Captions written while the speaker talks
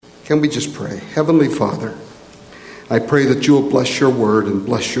Can we just pray? Heavenly Father, I pray that you will bless your word and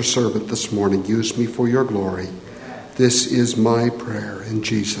bless your servant this morning. Use me for your glory. This is my prayer in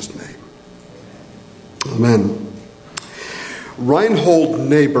Jesus' name. Amen. Reinhold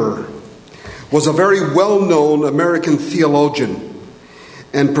Niebuhr was a very well-known American theologian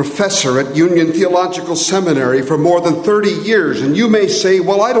and professor at Union Theological Seminary for more than 30 years. And you may say,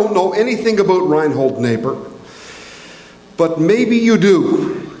 well, I don't know anything about Reinhold Niebuhr. But maybe you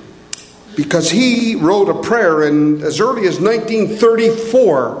do, because he wrote a prayer, and as early as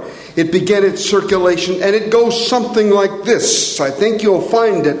 1934, it began its circulation, and it goes something like this. I think you'll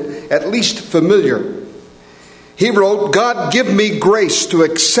find it at least familiar. He wrote, God, give me grace to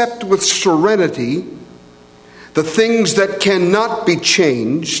accept with serenity the things that cannot be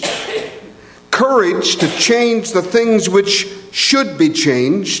changed, courage to change the things which should be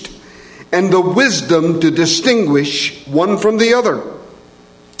changed, and the wisdom to distinguish one from the other.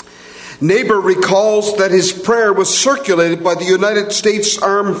 Niebuhr recalls that his prayer was circulated by the United States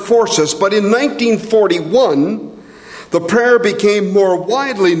Armed Forces, but in 1941, the prayer became more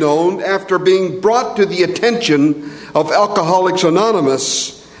widely known after being brought to the attention of Alcoholics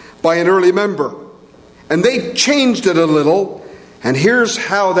Anonymous by an early member. And they changed it a little, and here's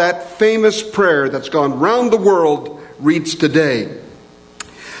how that famous prayer that's gone round the world reads today.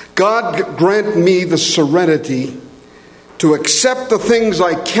 God, grant me the serenity to accept the things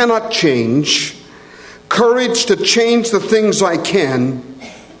I cannot change, courage to change the things I can,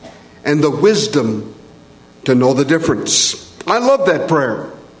 and the wisdom to know the difference. I love that prayer.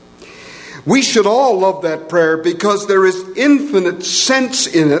 We should all love that prayer because there is infinite sense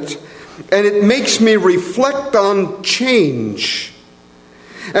in it, and it makes me reflect on change.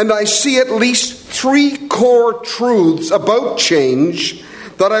 And I see at least 3 core truths about change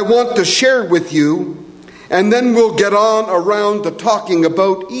that I want to share with you, and then we'll get on around to talking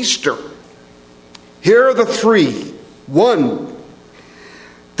about Easter. Here are the 3. 1,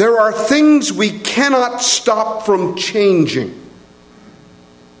 there are things we cannot stop from changing.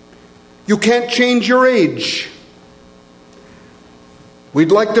 You can't change your age.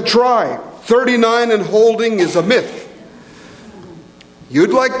 We'd like to try. 39 and holding is a myth.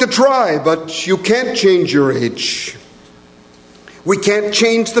 You'd like to try, but you can't change your age. We can't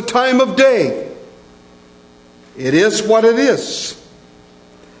change the time of day. It is what it is.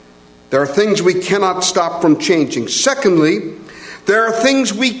 There are things we cannot stop from changing. Secondly, there are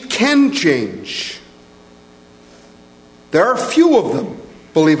things we can change. There are few of them,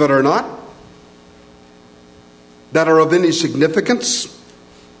 believe it or not, that are of any significance.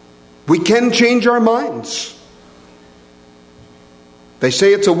 We can change our minds. They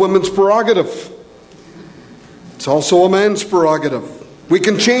say it's a woman's prerogative. It's also a man's prerogative. We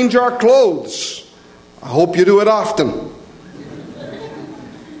can change our clothes. I hope you do it often.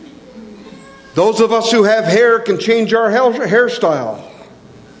 Those of us who have hair can change our hairstyle.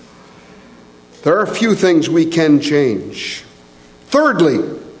 There are a few things we can change.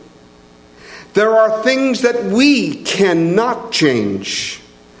 Thirdly, there are things that we cannot change.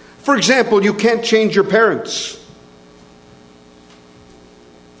 For example, you can't change your parents.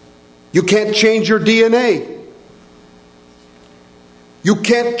 You can't change your DNA. You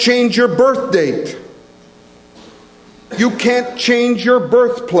can't change your birth date. You can't change your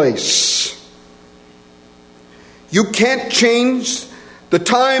birthplace. You can't change the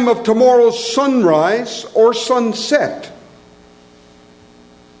time of tomorrow's sunrise or sunset.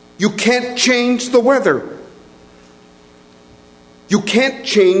 You can't change the weather. You can't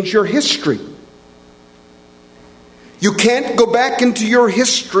change your history. You can't go back into your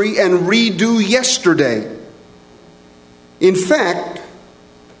history and redo yesterday. In fact,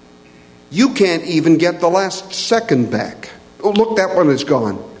 you can't even get the last second back. Oh, look, that one is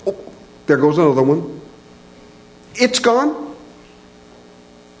gone. Oh, there goes another one. It's gone.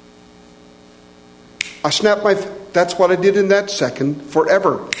 I snapped my... That's what I did in that second.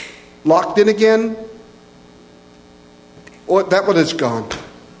 Forever. Locked in again. Oh, that one is gone.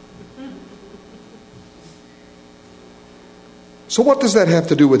 So what does that have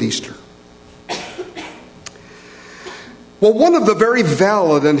to do with Easter? Well, one of the very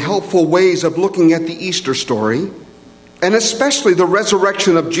valid and helpful ways of looking at the Easter story, and especially the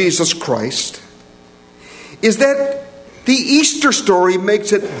resurrection of Jesus Christ, is that the Easter story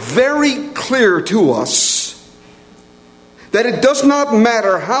makes it very clear to us that it does not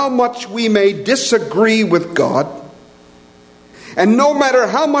matter how much we may disagree with God, and no matter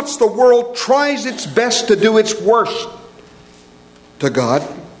how much the world tries its best to do its worst to God,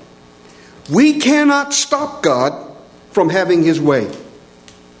 we cannot stop God from having his way.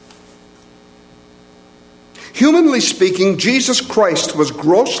 Humanly speaking, Jesus Christ was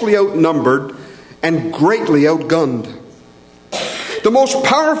grossly outnumbered and greatly outgunned. The most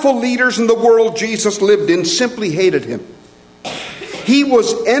powerful leaders in the world Jesus lived in simply hated him. He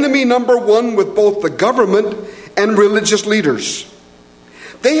was enemy number one with both the government and religious leaders.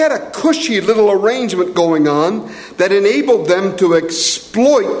 They had a cushy little arrangement going on that enabled them to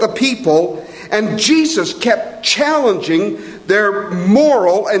exploit the people, and Jesus kept challenging their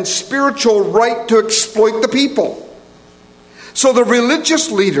moral and spiritual right to exploit the people. So the religious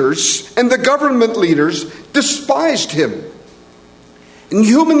leaders and the government leaders despised him. And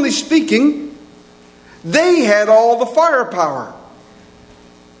humanly speaking, they had all the firepower.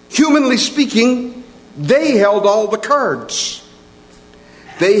 Humanly speaking, they held all the cards.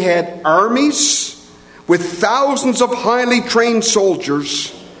 They had armies with thousands of highly trained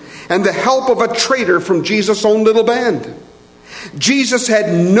soldiers and the help of a traitor from Jesus' own little band. Jesus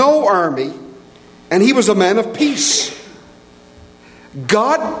had no army, and he was a man of peace.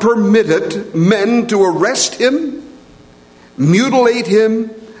 God permitted men to arrest him, mutilate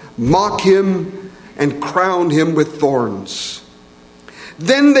him, mock him, and crown him with thorns.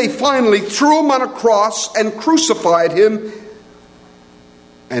 Then they finally threw him on a cross and crucified him,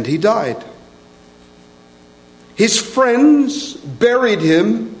 and he died. His friends buried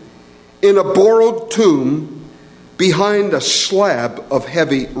him in a borrowed tomb behind a slab of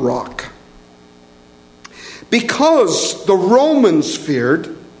heavy rock. Because the Romans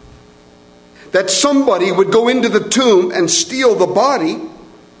feared that somebody would go into the tomb and steal the body,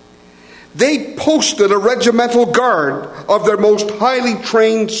 they posted a regimental guard of their most highly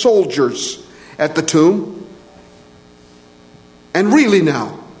trained soldiers at the tomb. And really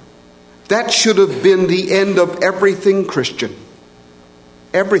now, that should have been the end of everything Christian.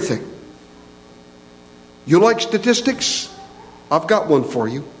 Everything. You like statistics? I've got one for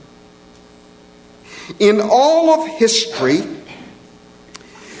you. In all of history,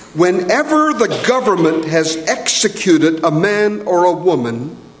 whenever the government has executed a man or a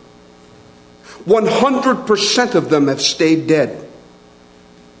woman, 100% of them have stayed dead.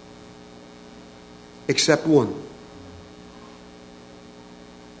 Except one.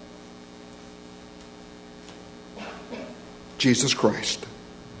 Jesus Christ.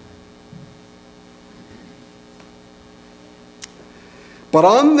 But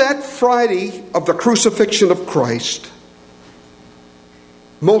on that Friday of the crucifixion of Christ,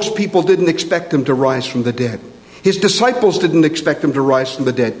 most people didn't expect him to rise from the dead. His disciples didn't expect him to rise from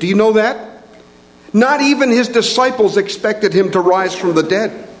the dead. Do you know that? Not even his disciples expected him to rise from the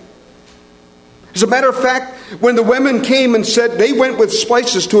dead. As a matter of fact, when the women came and said they went with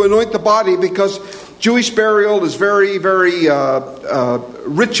spices to anoint the body because Jewish burial is very, very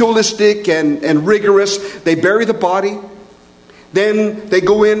ritualistic and rigorous. They bury the body. Then they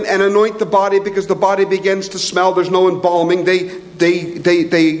go in and anoint the body because the body begins to smell. There's no embalming. They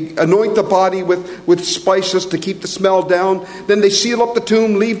anoint the body with spices to keep the smell down. Then they seal up the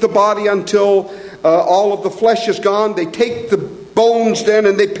tomb, leave the body until all of the flesh is gone. They take the bones then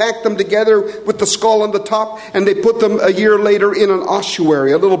and they pack them together with the skull on the top, and they put them a year later in an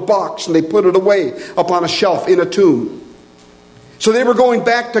ossuary, a little box, and they put it away up on a shelf in a tomb. So they were going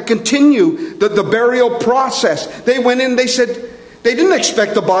back to continue the burial process. They went in, they said, they didn't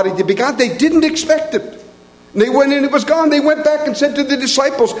expect the body to be gone. They didn't expect it. They went in, it was gone. They went back and said to the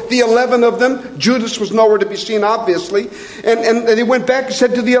disciples, the 11 of them, Judas was nowhere to be seen, obviously, and they went back and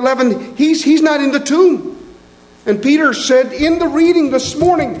said to the 11, he's not in the tomb. And Peter said, in the reading this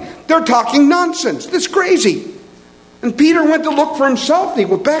morning, they're talking nonsense. That's crazy. And Peter went to look for himself, and he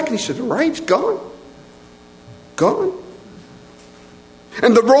went back and he said, all right, it's gone. Gone.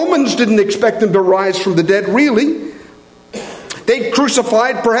 And the Romans didn't expect him to rise from the dead, really. They'd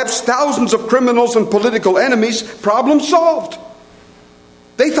crucified perhaps thousands of criminals and political enemies. Problem solved.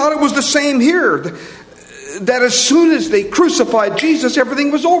 They thought it was the same here. That as soon as they crucified Jesus,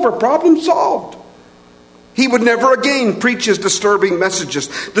 everything was over. Problem solved. He would never again preach his disturbing messages.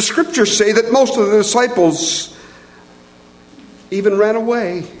 The scriptures say that most of the disciples even ran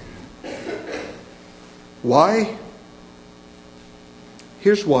away. Why?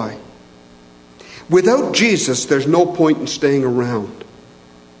 Here's why. Without Jesus, there's no point in staying around.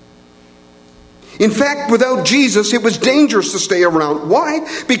 In fact, without Jesus, it was dangerous to stay around. Why?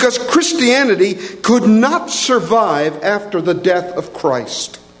 Because Christianity could not survive after the death of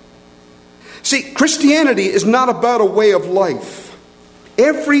Christ. See, Christianity is not about a way of life.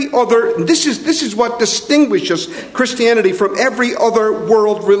 This is what distinguishes Christianity from every other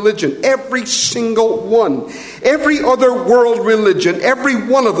world religion. Every single one. Every other world religion, every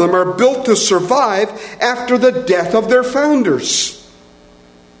one of them are built to survive after the death of their founders.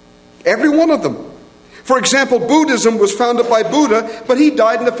 Every one of them. For example, Buddhism was founded by Buddha, but he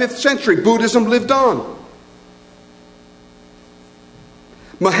died in the 5th century. Buddhism lived on.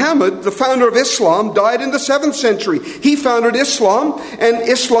 Muhammad, the founder of Islam, died in the 7th century. He founded Islam, and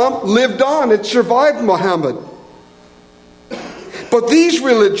Islam lived on. It survived Muhammad. But these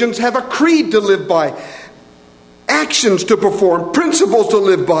religions have a creed to live by, actions to perform, principles to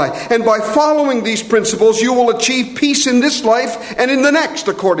live by. And by following these principles, you will achieve peace in this life and in the next,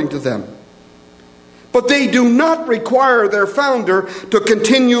 according to them. But they do not require their founder to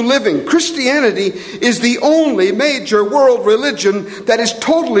continue living. Christianity is the only major world religion that is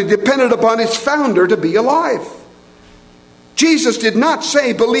totally dependent upon its founder to be alive. Jesus did not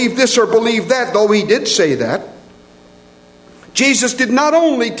say, believe this or believe that, though he did say that. Jesus did not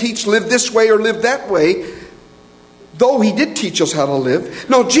only teach live this way or live that way, though he did teach us how to live.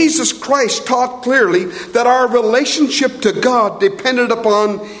 No, Jesus Christ taught clearly that our relationship to God depended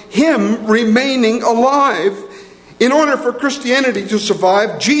upon him remaining alive. In order for Christianity to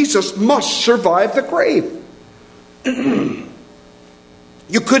survive, Jesus must survive the grave.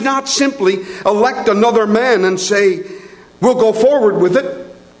 You could not simply elect another man and say, we'll go forward with it.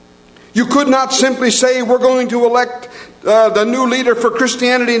 You could not simply say, we're going to elect the new leader for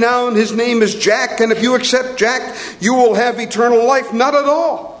Christianity now, and his name is Jack, and if you accept Jack, you will have eternal life. Not at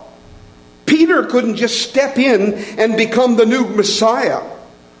all. Peter couldn't just step in and become the new Messiah.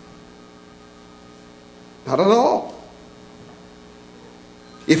 Not at all.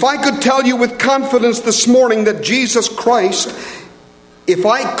 If I could tell you with confidence this morning that Jesus Christ, if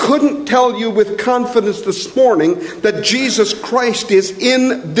I couldn't tell you with confidence this morning that Jesus Christ is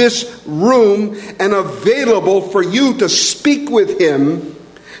in this room and available for you to speak with him,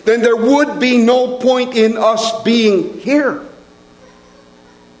 then there would be no point in us being here.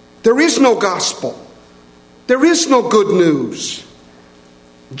 There is no gospel. There is no good news.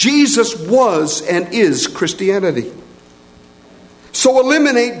 Jesus was and is Christianity. So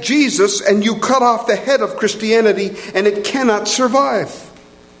eliminate Jesus and you cut off the head of Christianity, and it cannot survive.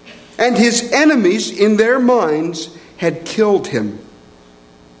 And his enemies in their minds had killed him.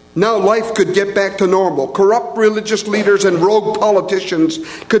 Now life could get back to normal. Corrupt religious leaders and rogue politicians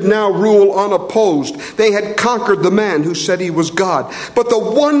could now rule unopposed. They had conquered the man who said he was God. But the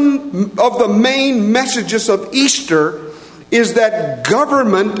one of the main messages of Easter is that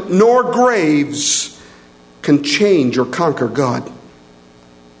government nor graves can change or conquer God.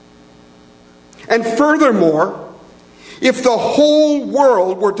 And furthermore, if the whole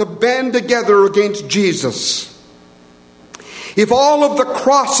world were to band together against Jesus, if all of the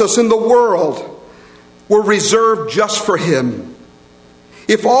crosses in the world were reserved just for him,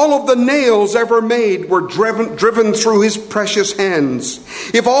 if all of the nails ever made were driven through his precious hands,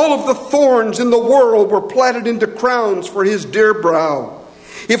 if all of the thorns in the world were platted into crowns for his dear brow,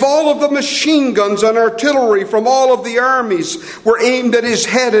 if all of the machine guns and artillery from all of the armies were aimed at his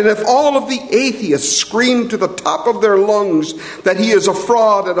head, and if all of the atheists screamed to the top of their lungs that he is a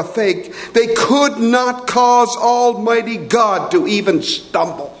fraud and a fake, they could not cause Almighty God to even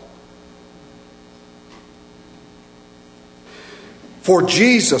stumble. For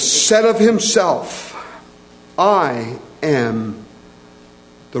Jesus said of himself, I am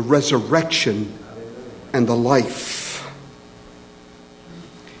the resurrection and the life.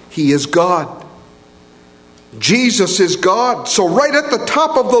 He is God. Jesus is God. So right at the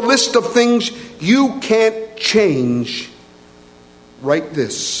top of the list of things you can't change, write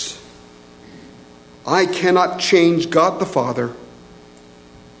this. I cannot change God the Father,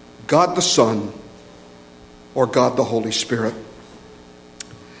 God the Son, or God the Holy Spirit.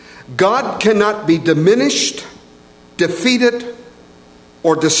 God cannot be diminished, defeated,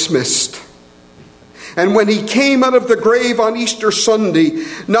 or dismissed. And when he came out of the grave on Easter Sunday,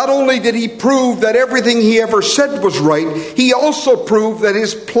 not only did he prove that everything he ever said was right, he also proved that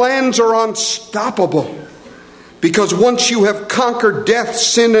his plans are unstoppable. Because once you have conquered death,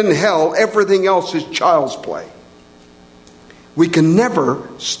 sin, and hell, everything else is child's play. We can never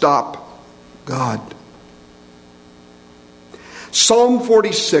stop God. Psalm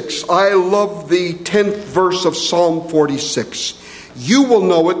 46. I love the 10th verse of Psalm 46. You will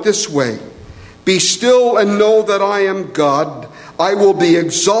know it this way. Be still and know that I am God. I will be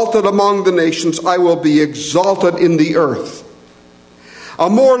exalted among the nations. I will be exalted in the earth. A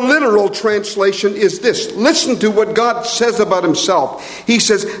more literal translation is this. Listen to what God says about himself. He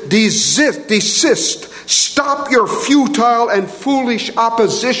says, desist, stop your futile and foolish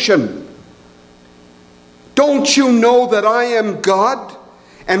opposition. Don't you know that I am God?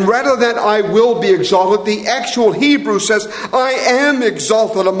 And rather than I will be exalted, the actual Hebrew says, I am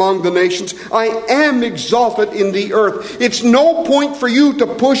exalted among the nations. I am exalted in the earth. It's no point for you to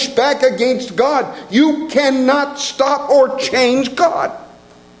push back against God. You cannot stop or change God.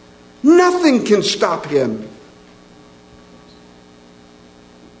 Nothing can stop him.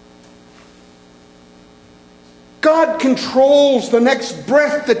 God controls the next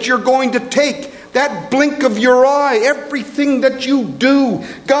breath that you're going to take. That blink of your eye, everything that you do.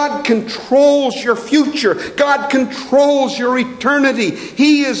 God controls your future. God controls your eternity.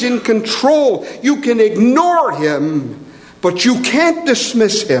 He is in control. You can ignore him, but you can't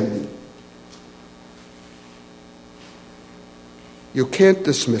dismiss him. You can't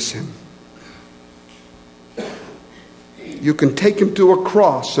dismiss him. You can take him to a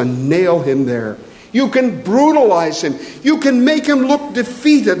cross and nail him there. You can brutalize him. You can make him look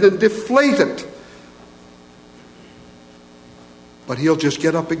defeated and deflated. But he'll just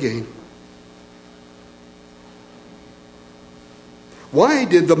get up again. Why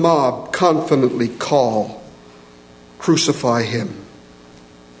did the mob confidently call, crucify him?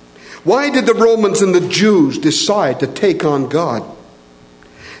 Why did the Romans and the Jews decide to take on God?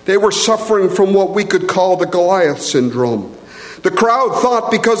 They were suffering from what we could call the Goliath syndrome. The crowd thought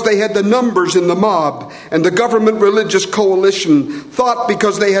because they had the numbers in the mob, and the government religious coalition thought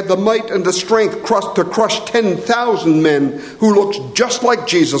because they had the might and the strength to crush 10,000 men who looked just like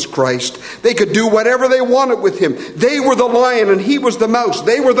Jesus Christ, they could do whatever they wanted with him. They were the lion and he was the mouse.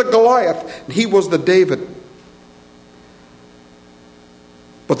 They were the Goliath and he was the David.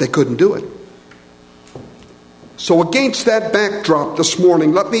 But they couldn't do it. So against that backdrop this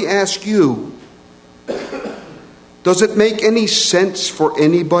morning, let me ask you, does it make any sense for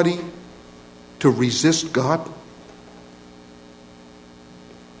anybody to resist God?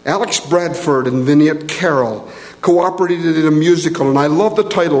 Alex Bradford and Vignette Carroll cooperated in a musical, and I love the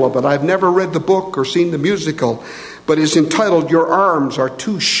title of it. I've never read the book or seen the musical, but it's entitled, Your Arms Are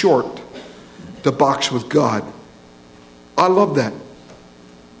Too Short to Box with God. I love that.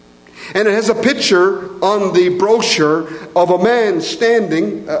 And it has a picture on the brochure of a man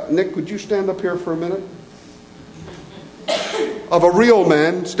standing. Nick, would you stand up here for a minute? Of a real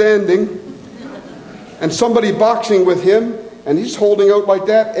man standing and somebody boxing with him, and he's holding out like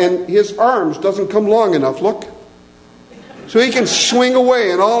that, and his arms doesn't come long enough, look. So he can swing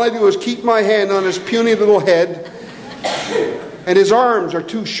away, and all I do is keep my hand on his puny little head, and his arms are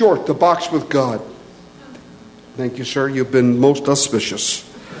too short to box with God. Thank you, sir. You've been most auspicious.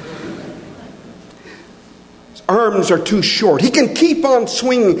 His arms are too short. He can keep on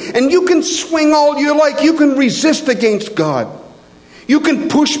swinging, and you can swing all you like. You can resist against God. You can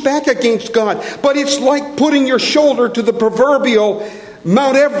push back against God, but it's like putting your shoulder to the proverbial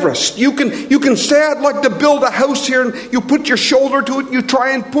Mount Everest. You can say, I'd like to build a house here, and you put your shoulder to it, and you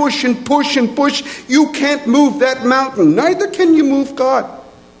try and push and push and push. You can't move that mountain. Neither can you move God.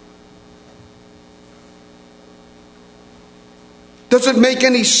 Does it make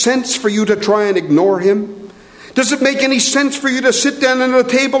any sense for you to try and ignore him? Does it make any sense for you to sit down at a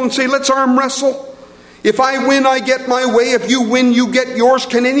table and say, let's arm wrestle? If I win, I get my way. If you win, you get yours.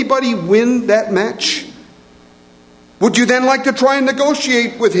 Can anybody win that match? Would you then like to try and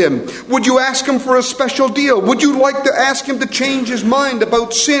negotiate with him? Would you ask him for a special deal? Would you like to ask him to change his mind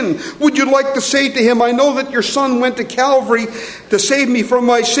about sin? Would you like to say to him, I know that your son went to Calvary to save me from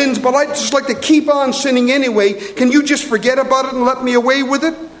my sins, but I'd just like to keep on sinning anyway. Can you just forget about it and let me away with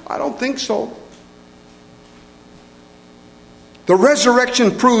it? I don't think so. The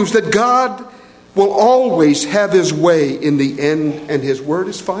resurrection proves that God will always have his way in the end, and his word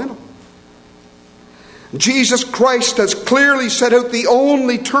is final. Jesus Christ has clearly set out the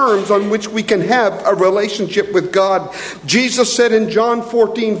only terms on which we can have a relationship with God. Jesus said in John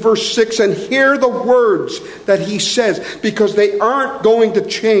 14 verse 6, and hear the words that he says, because they aren't going to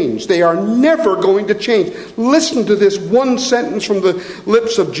change. They are never going to change. Listen to this one sentence from the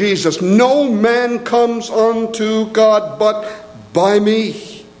lips of Jesus. No man comes unto God but by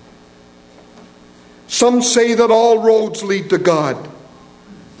me. Some say that all roads lead to God.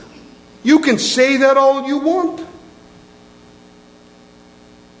 You can say that all you want.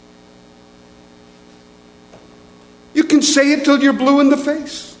 You can say it till you're blue in the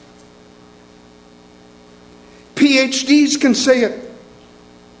face. PhDs can say it.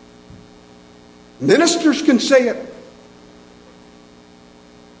 Ministers can say it.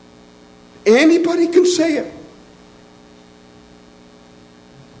 Anybody can say it.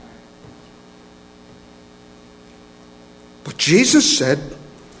 But Jesus said,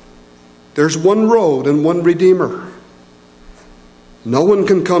 there's one road and one Redeemer. No one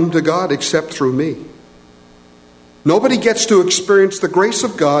can come to God except through me. Nobody gets to experience the grace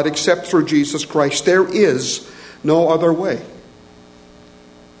of God except through Jesus Christ. There is no other way.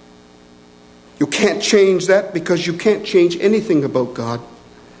 You can't change that because you can't change anything about God.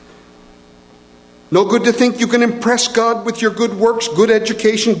 No good to think you can impress God with your good works, good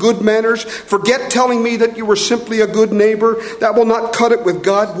education, good manners. Forget telling me that you were simply a good neighbor. That will not cut it with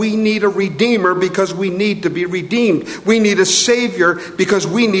God. We need a Redeemer because we need to be redeemed. We need a Savior because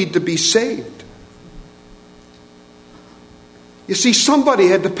we need to be saved. You see, somebody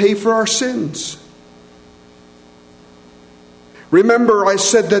had to pay for our sins. Remember, I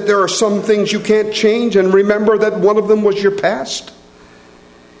said that there are some things you can't change, and remember that one of them was your past.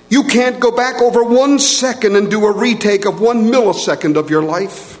 You can't go back over 1 second and do a retake of 1 millisecond of your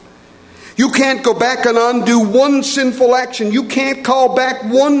life. You can't go back and undo one sinful action. You can't call back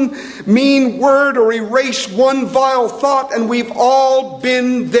one mean word or erase one vile thought, and we've all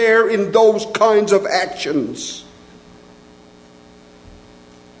been there in those kinds of actions.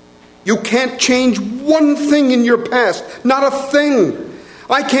 You can't change one thing in your past, not a thing.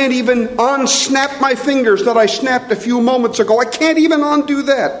 I can't even unsnap my fingers that I snapped a few moments ago. I can't even undo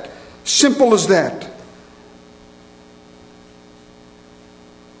that. Simple as that.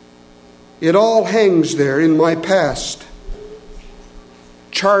 It all hangs there in my past,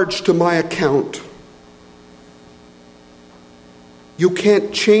 charged to my account. You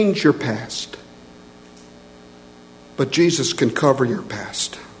can't change your past, but Jesus can cover your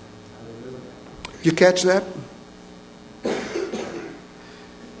past. You catch that?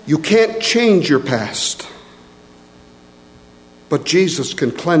 You can't change your past, but Jesus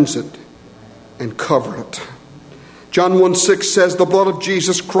can cleanse it and cover it. John 1:6 says the blood of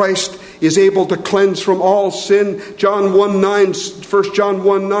Jesus Christ is able to cleanse from all sin. 1 John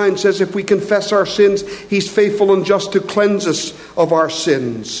 1:9 says if we confess our sins, He's faithful and just to cleanse us of our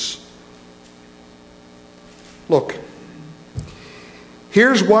sins. Look,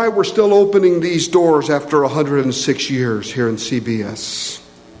 here's why we're still opening these doors after 106 years here in CBS.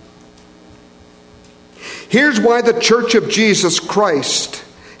 Here's why the Church of Jesus Christ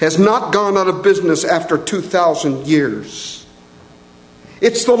has not gone out of business after 2,000 years.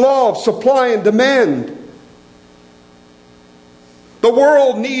 It's the law of supply and demand. The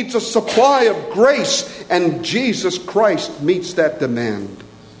world needs a supply of grace, and Jesus Christ meets that demand.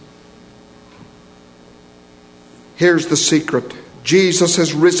 Here's the secret. Jesus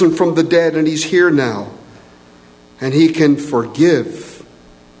has risen from the dead, and He's here now. And He can forgive,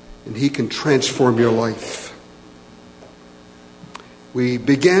 and He can transform your life. We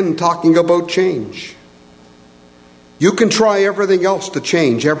began talking about change. You can try everything else to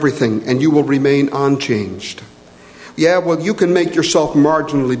change everything, and you will remain unchanged. Yeah, well, you can make yourself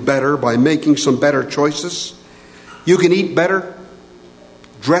marginally better by making some better choices. You can eat better,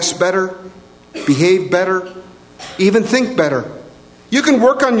 dress better, behave better, even think better. You can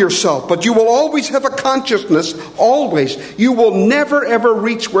work on yourself, but you will always have a consciousness, always. You will never ever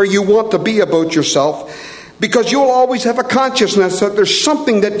reach where you want to be about yourself, because you'll always have a consciousness that there's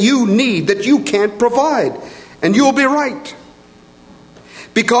something that you need that you can't provide. And you'll be right.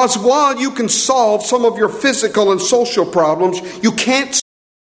 Because while you can solve some of your physical and social problems, you can't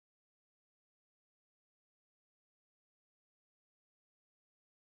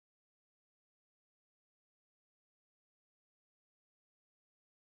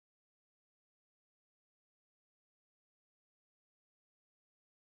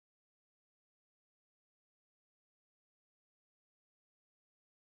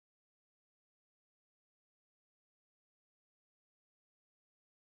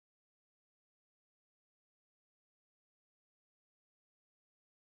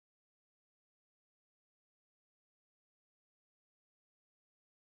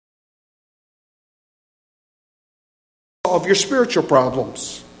solve your spiritual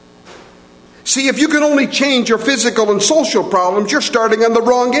problems. See, if you can only change your physical and social problems, you're starting on the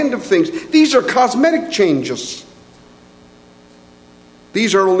wrong end of things. These are cosmetic changes.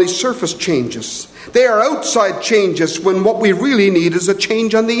 These are only surface changes. They are outside changes when what we really need is a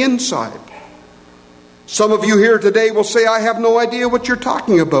change on the inside. Some of you here today will say, I have no idea what you're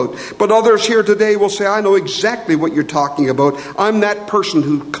talking about. But others here today will say, I know exactly what you're talking about. I'm that person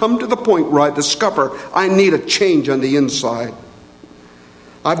who come to the point where I discover I need a change on the inside.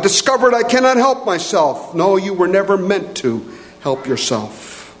 I've discovered I cannot help myself. No, you were never meant to help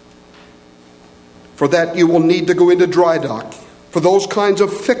yourself. For that, you will need to go into dry dock. For those kinds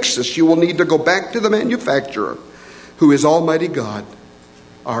of fixes, you will need to go back to the manufacturer, who is Almighty God,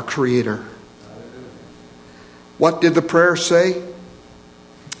 our Creator. What did the prayer say?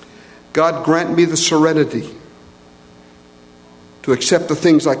 God, grant me the serenity to accept the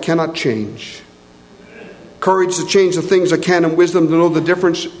things I cannot change Courage to change the things I can, and wisdom to know the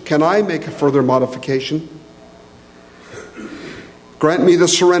difference. Can I make a further modification? Grant me the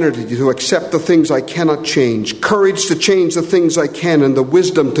serenity to accept the things I cannot change, courage to change the things I can, and the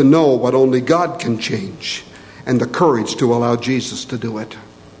wisdom to know what only God can change, and the courage to allow Jesus to do it.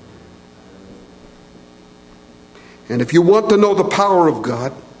 And if you want to know the power of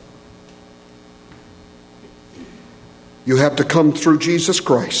God, you have to come through Jesus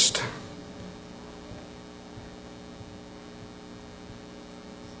Christ.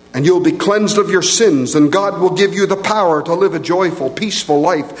 And you'll be cleansed of your sins, and God will give you the power to live a joyful, peaceful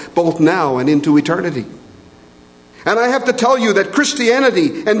life, both now and into eternity. And I have to tell you that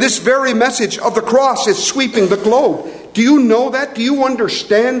Christianity and this very message of the cross is sweeping the globe. Do you know that? Do you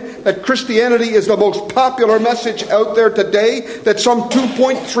understand that Christianity is the most popular message out there today? That some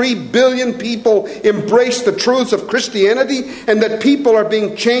 2.3 billion people embrace the truths of Christianity, and that people are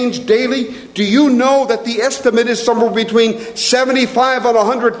being changed daily? Do you know that the estimate is somewhere between 75 and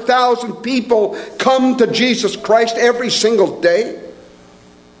 100,000 people come to Jesus Christ every single day?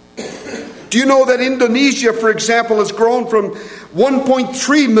 Do you know that Indonesia, for example, has grown from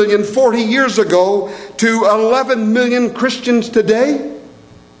 1.3 million 40 years ago to 11 million Christians today?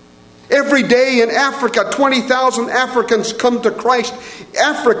 Every day in Africa, 20,000 Africans come to Christ.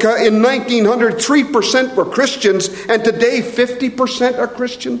 Africa in 1900, 3% were Christians, and today 50% are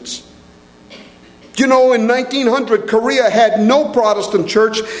Christians. You know, in 1900, Korea had no Protestant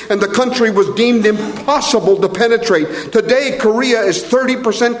church, and the country was deemed impossible to penetrate. Today, Korea is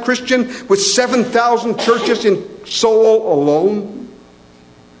 30% Christian, with 7,000 churches in Seoul alone.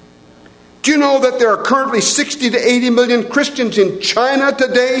 Do you know that there are currently 60 to 80 million Christians in China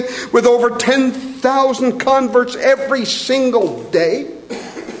today, with over 10,000 converts every single day?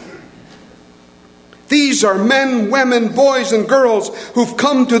 These are men, women, boys, and girls who've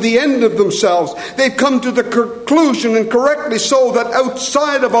come to the end of themselves. They've come to the conclusion, and correctly so, that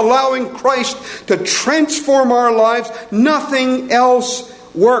outside of allowing Christ to transform our lives, nothing else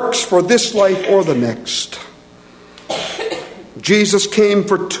works for this life or the next. Jesus came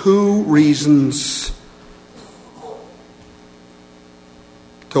for two reasons: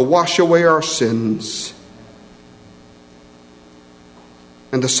 to wash away our sins.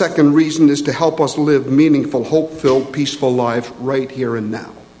 And the second reason is to help us live meaningful, hope-filled, peaceful lives right here and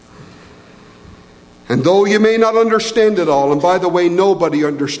now. And though you may not understand it all, and by the way, nobody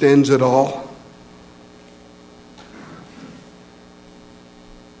understands it all,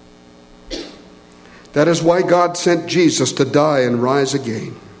 that is why God sent Jesus to die and rise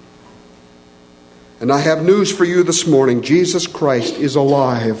again. And I have news for you this morning. Jesus Christ is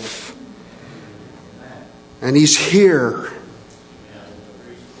alive. And He's here.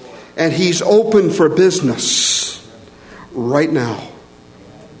 And He's open for business right now,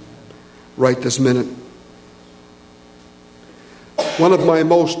 right this minute. One of my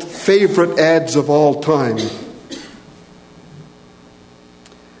most favorite ads of all time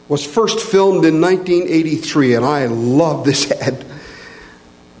was first filmed in 1983, and I love this ad.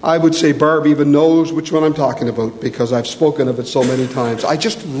 I would say Barb even knows which one I'm talking about, because I've spoken of it so many times. I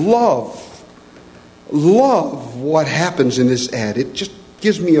just love what happens in this ad. It just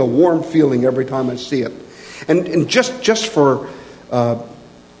gives me a warm feeling every time I see it. And just for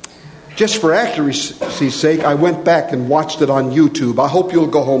accuracy's sake, I went back and watched it on YouTube. I hope you'll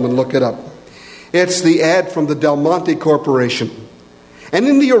go home and look it up. It's the ad from the Del Monte Corporation. And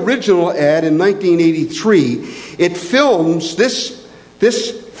in the original ad in 1983, it films this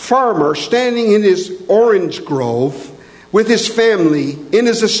farmer standing in his orange grove with his family in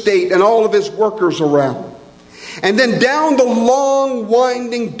his estate and all of his workers around. And then down the long,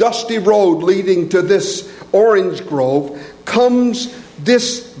 winding, dusty road leading to this orange grove comes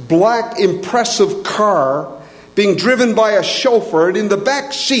this black, impressive car being driven by a chauffeur. And in the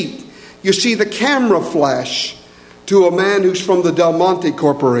back seat, you see the camera flash to a man who's from the Del Monte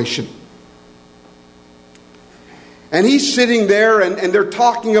Corporation. And he's sitting there, and they're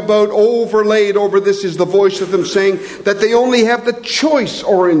talking about, overlaid over this is the voice of them saying that they only have the choice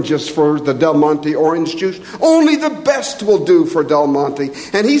oranges for the Del Monte orange juice. Only the best will do for Del Monte.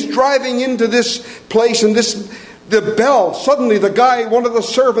 And he's driving into this place, and the bell, suddenly the guy, one of the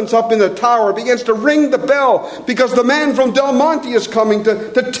servants up in the tower, begins to ring the bell because the man from Del Monte is coming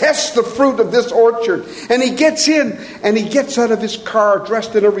to test the fruit of this orchard. And he gets in, and he gets out of his car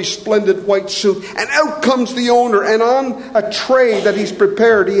dressed in a resplendent white suit, and out comes the owner, and on a tray that he's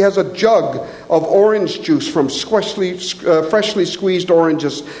prepared, he has a jug of orange juice from freshly squeezed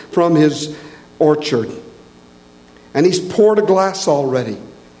oranges from his orchard. And he's poured a glass already.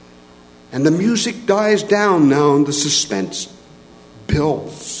 And the music dies down now, and the suspense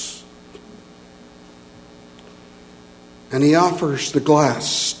builds. And he offers the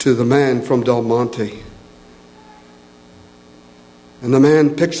glass to the man from Del Monte. And the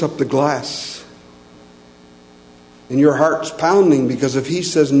man picks up the glass. And your heart's pounding, because if he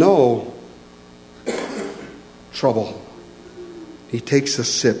says no, trouble. He takes a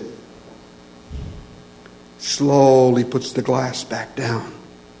sip. Slowly puts the glass back down.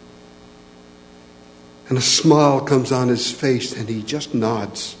 And a smile comes on his face, and he just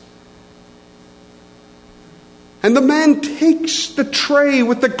nods. And the man takes the tray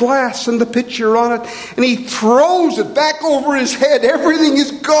with the glass and the pitcher on it, and he throws it back over his head. Everything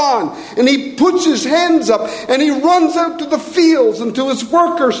is gone. And he puts his hands up, and he runs out to the fields and to his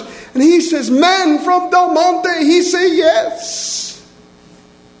workers. And he says, "Man from Del Monte," he say yes.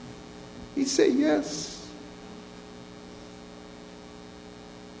 He say yes.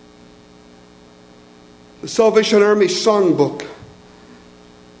 The Salvation Army songbook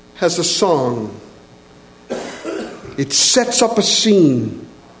has a song. It sets up a scene.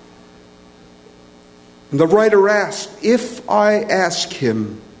 And the writer asks, if I ask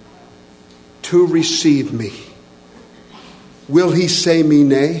him to receive me, will he say me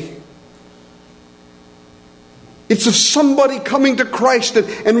nay? It's of somebody coming to Christ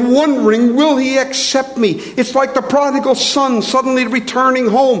and wondering, will he accept me? It's like the prodigal son suddenly returning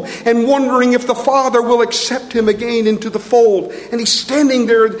home and wondering if the father will accept him again into the fold. And he's standing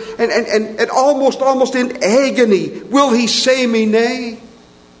there and almost in agony. Will he say me nay?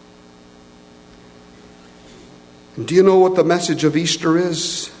 And do you know what the message of Easter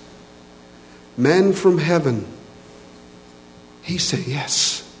is? Man from heaven, he said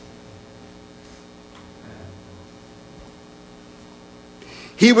yes.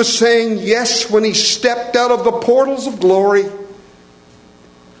 He was saying yes when he stepped out of the portals of glory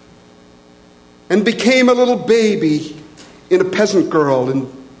and became a little baby in a peasant girl in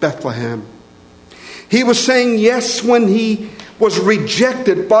Bethlehem. He was saying yes when he was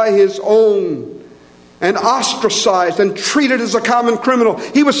rejected by his own and ostracized and treated as a common criminal.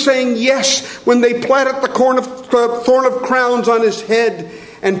 He was saying yes when they planted the thorn of crowns on his head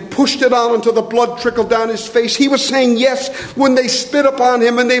and pushed it on until the blood trickled down his face. He was saying yes when they spit upon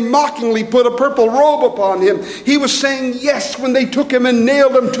him and they mockingly put a purple robe upon him. He was saying yes when they took him and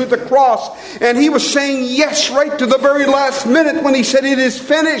nailed him to the cross. And he was saying yes right to the very last minute when he said, "It is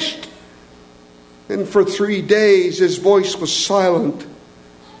finished." And for 3 days his voice was silent.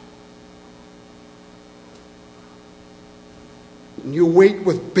 And you wait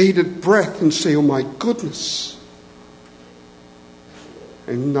with bated breath and say, "Oh my goodness."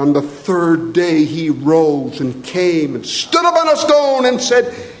 And on the 3rd day he rose and came and stood up on a stone and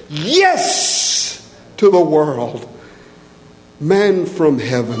said yes to the world. Man from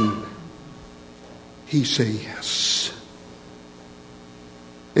heaven, he say yes.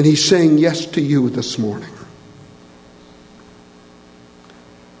 And he's saying yes to you this morning.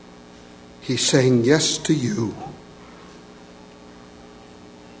 He's saying yes to you.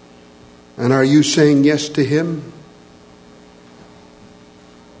 And are you saying yes to him?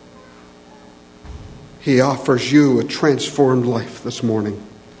 He offers you a transformed life this morning.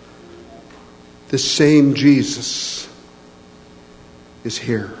 This same Jesus is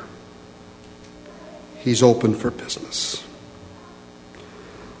here. He's open for business.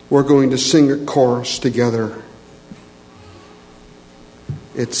 We're going to sing a chorus together.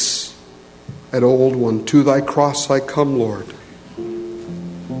 It's an old one. To thy cross I come, Lord.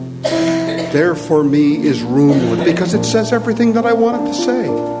 There for me is room, Lord, because it says everything that I wanted to say.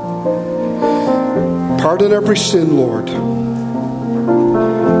 Pardon every sin, Lord.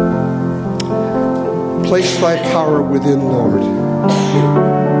 Place thy power within, Lord.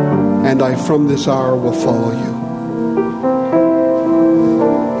 And I from this hour will follow you.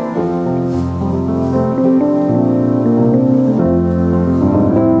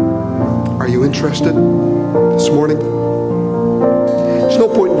 Are you interested this morning? There's no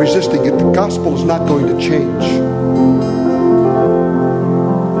point in resisting it. The gospel is not going to change.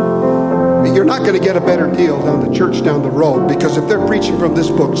 You're not going to get a better deal down the church down the road, because if they're preaching from this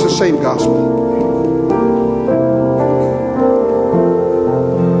book, it's the same gospel.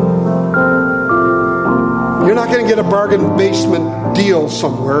 You're not going to get a bargain basement deal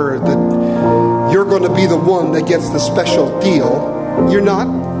somewhere that you're going to be the one that gets the special deal. You're not.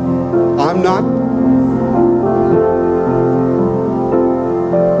 I'm not.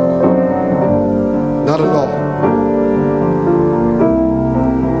 Not at all.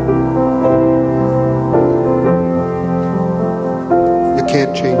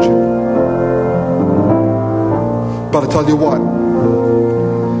 Can't change it. But I tell you what,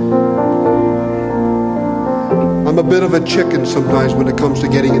 I'm a bit of a chicken sometimes when it comes to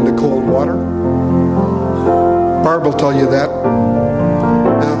getting into cold water. Barb will tell you that.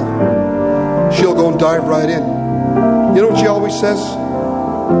 Now, she'll go and dive right in. You know what she always says?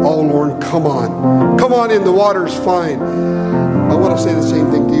 Oh, Lord, come on. Come on in, the water's fine. I want to say the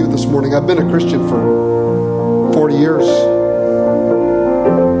same thing to you this morning. I've been a Christian for 40 years.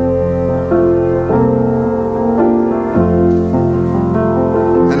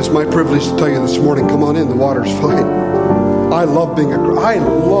 And it's my privilege to tell you this morning, come on in, the water's fine. I love being a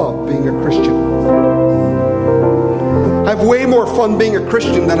Christian. I have way more fun being a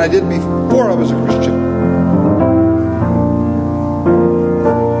Christian than I did before I was a Christian.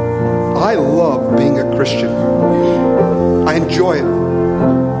 I love being a Christian. I enjoy it.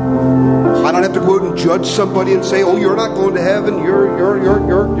 I don't have to go out and judge somebody and say, "Oh, you're not going to heaven. You're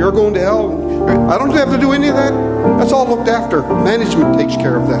going to hell." I don't have to do any of that. That's all looked after. Management takes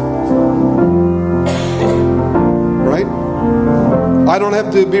care of that. Right? I don't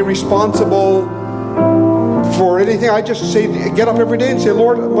have to be responsible for anything. I just say, get up every day and say,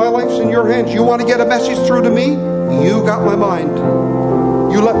 "Lord, my life's in your hands. You want to get a message through to me? You got my mind.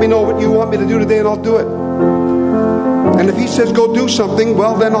 You let me know what you want me to do today and I'll do it." And if he says go do something,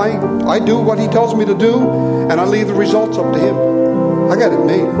 well then I do what he tells me to do, and I leave the results up to him. I got it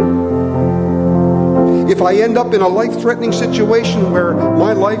made. If I end up in a life-threatening situation where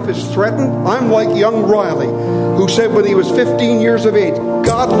my life is threatened, I'm like young Riley, who said when he was 15 years of age,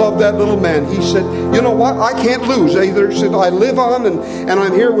 God loved that little man. He said, "You know what? I can't lose. Either," he said, "I live on and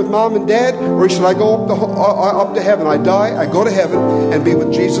I'm here with Mom and Dad," or he said, "I go up to heaven. I die, I go to heaven and be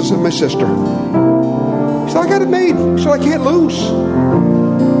with Jesus and my sister." He said, "I got it made. So I can't lose."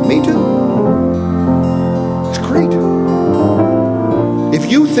 Me too. It's great. If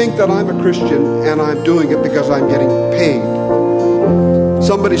you think that I'm a Christian and I'm doing it because I'm getting paid.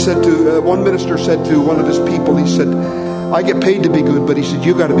 Somebody said to, one minister said to one of his people, he said, "I get paid to be good," but he said,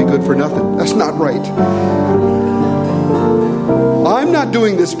 "You got to be good for nothing." That's not right. I'm not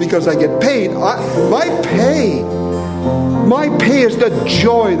doing this because I get paid. My pay is the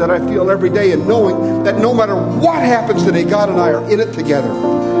joy that I feel every day in knowing that no matter what happens today, God and I are in it together.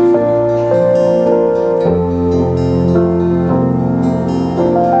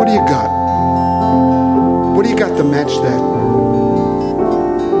 What do you got? What do you got to match that?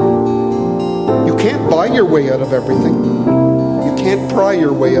 You can't buy your way out of everything. You can't pry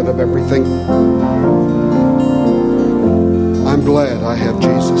your way out of everything. I'm glad I have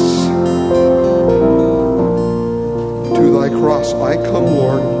Jesus. To thy cross I come,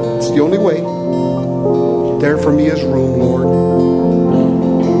 Lord. It's the only way. There for me is room, Lord.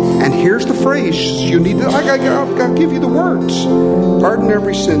 And here's the phrase you need to, I'll give you the words. Pardon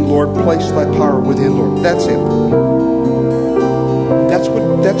every sin, Lord. Place thy power within, Lord. That's it.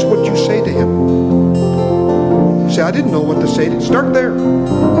 That's what you say to him. You say, "I didn't know what to say." Start there.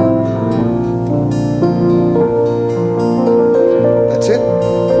 That's it.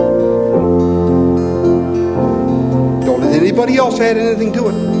 Don't let anybody else add anything to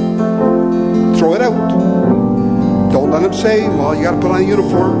it. Throw it out. Don't let them say, "Well, you got to put on a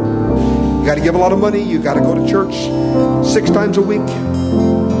uniform. You got to give a lot of money. You got to go to church 6 times a week.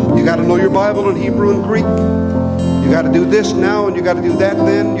 You got to know your Bible in Hebrew and Greek. You got to do this now and you got to do that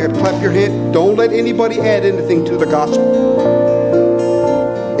then. You got to clap your hand." Don't let anybody add anything to the gospel.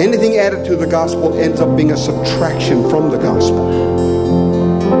 Anything added to the gospel ends up being a subtraction from the gospel.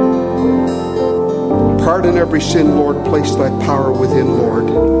 Pardon every sin, Lord. Place thy power within, Lord.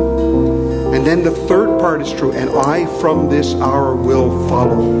 And then the third part is true. And I from this hour will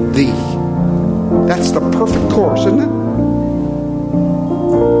follow thee. That's the perfect chorus, isn't it?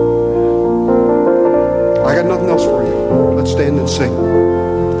 I got nothing else for you. Let's stand and sing.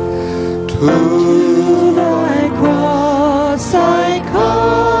 To thy